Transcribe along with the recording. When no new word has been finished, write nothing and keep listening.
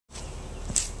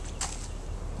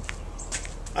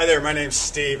Hi there, my name's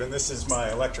Steve and this is my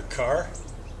electric car.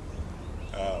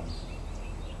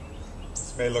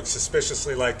 This may look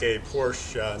suspiciously like a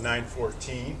Porsche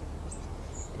 914,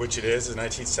 which it is, a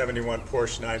 1971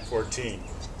 Porsche 914.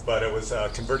 But it was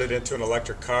converted into an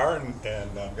electric car, and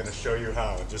I'm going to show you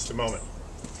how in just a moment.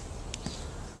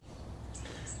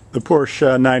 The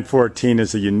Porsche 914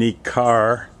 is a unique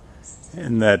car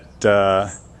in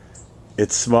that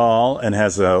it's small and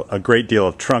has a great deal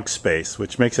of trunk space,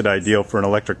 which makes it ideal for an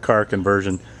electric car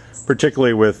conversion,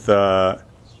 particularly with the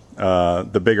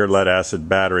bigger lead-acid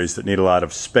batteries that need a lot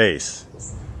of space.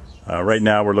 Right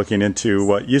now we're looking into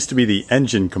what used to be the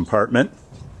engine compartment.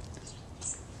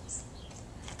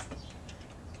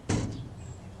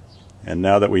 And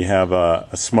now that we have a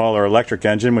smaller electric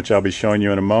engine, which I'll be showing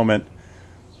you in a moment,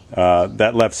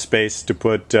 that left space to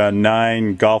put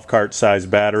 9 golf cart sized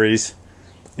batteries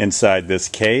inside this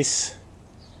case,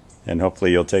 and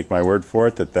hopefully you'll take my word for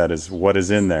it that that is what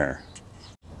is in there.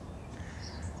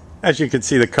 As you can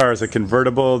see, the car is a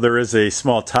convertible. There is a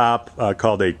small top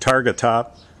called a Targa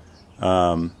top,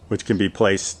 which can be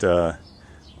placed on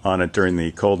it during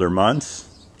the colder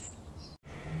months.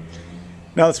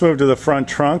 Now let's move to the front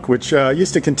trunk, which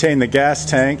used to contain the gas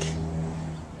tank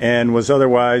and was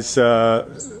otherwise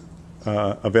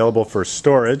available for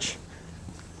storage.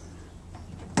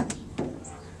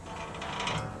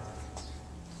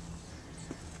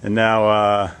 And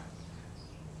now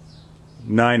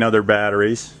 9 other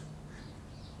batteries.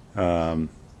 I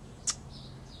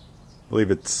believe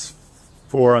it's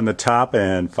 4 on the top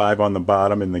and 5 on the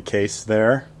bottom in the case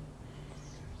there.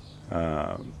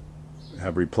 Have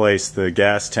replaced the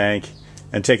gas tank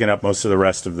and taken up most of the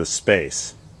rest of the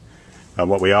space.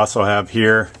 What we also have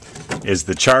here is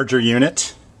the charger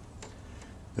unit.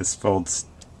 This folds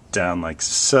down like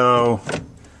so.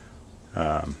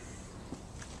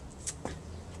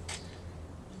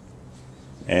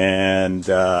 And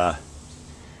down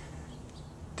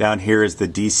here is the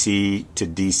DC to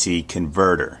DC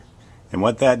converter. And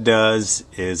what that does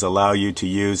is allow you to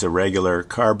use a regular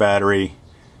car battery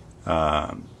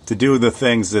to do the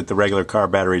things that the regular car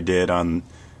battery did on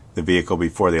the vehicle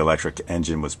before the electric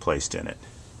engine was placed in it.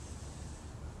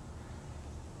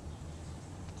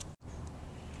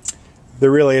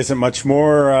 There really isn't much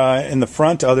more in the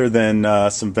front other than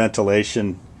some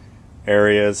ventilation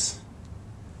areas.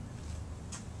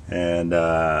 And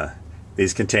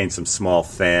these contain some small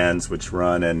fans which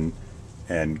run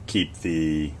and keep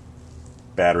the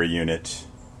battery unit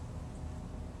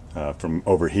from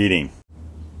overheating.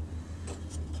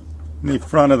 In the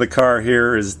front of the car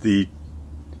here is the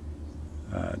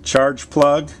charge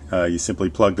plug. You simply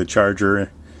plug the charger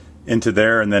into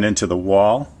there and then into the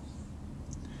wall.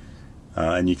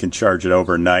 And you can charge it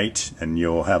overnight and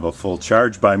you'll have a full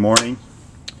charge by morning.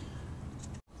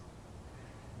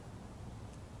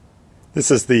 This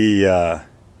is the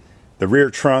rear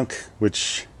trunk,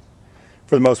 which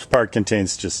for the most part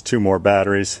contains just 2 more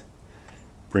batteries,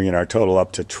 bringing our total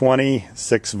up to 20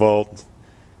 6-volt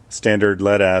standard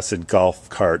lead-acid golf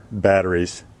cart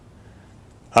batteries.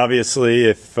 Obviously,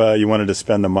 if you wanted to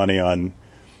spend the money on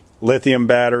lithium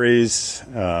batteries,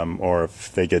 or if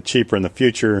they get cheaper in the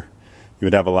future, you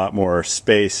would have a lot more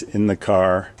space in the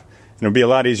car. And it would be a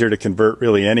lot easier to convert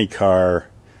really any car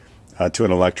to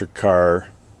an electric car,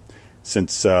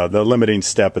 since the limiting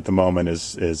step at the moment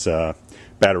is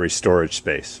battery storage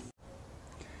space.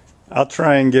 I'll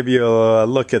try and give you a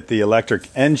look at the electric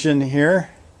engine here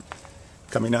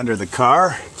coming under the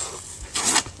car,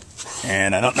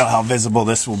 and I don't know how visible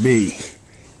this will be.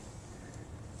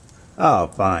 Oh,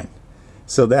 fine.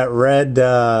 So that red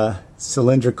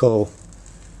cylindrical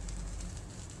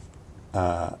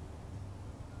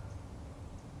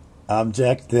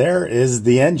object there is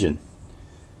the engine.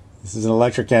 This is an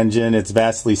electric engine. It's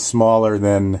vastly smaller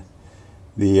than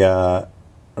the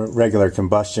regular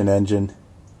combustion engine,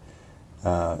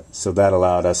 so that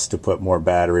allowed us to put more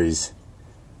batteries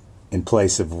in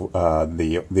place of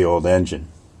the old engine.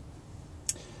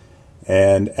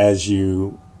 And as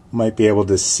you might be able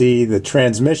to see, the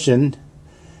transmission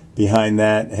behind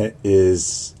that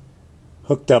is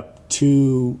hooked up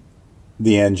to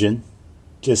the engine,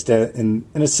 just in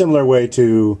a similar way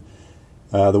to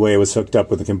the way it was hooked up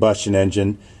with the combustion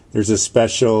engine. There's a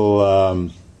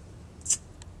special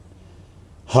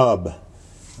hub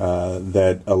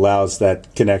that allows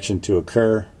that connection to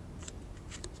occur.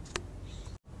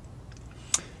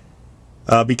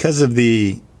 Because of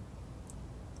the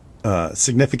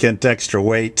significant extra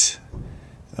weight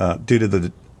due to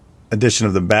the addition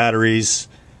of the batteries,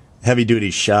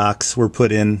 heavy-duty shocks were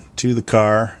put into the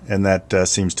car, and that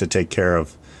seems to take care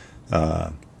of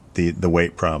the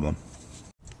weight problem.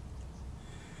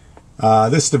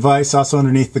 This device, also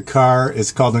underneath the car,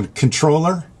 is called a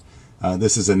controller.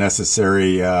 This is a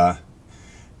necessary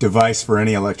device for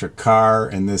any electric car,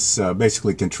 and this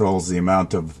basically controls the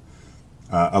amount of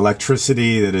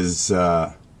electricity that is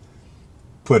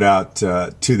put out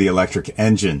to the electric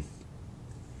engine.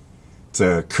 It's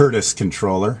a Curtis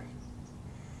controller.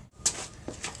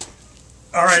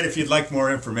 Alright, if you'd like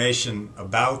more information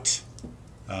about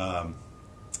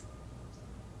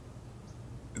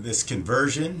this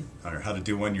conversion, or how to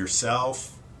do one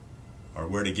yourself, or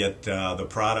where to get the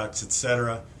products,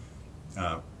 etc.,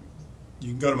 you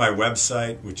can go to my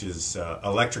website, which is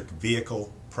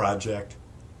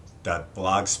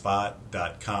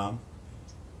electricvehicleproject.blogspot.com,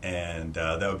 and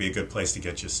that would be a good place to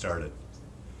get you started.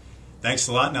 Thanks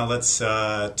a lot. Now let's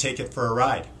take it for a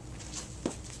ride.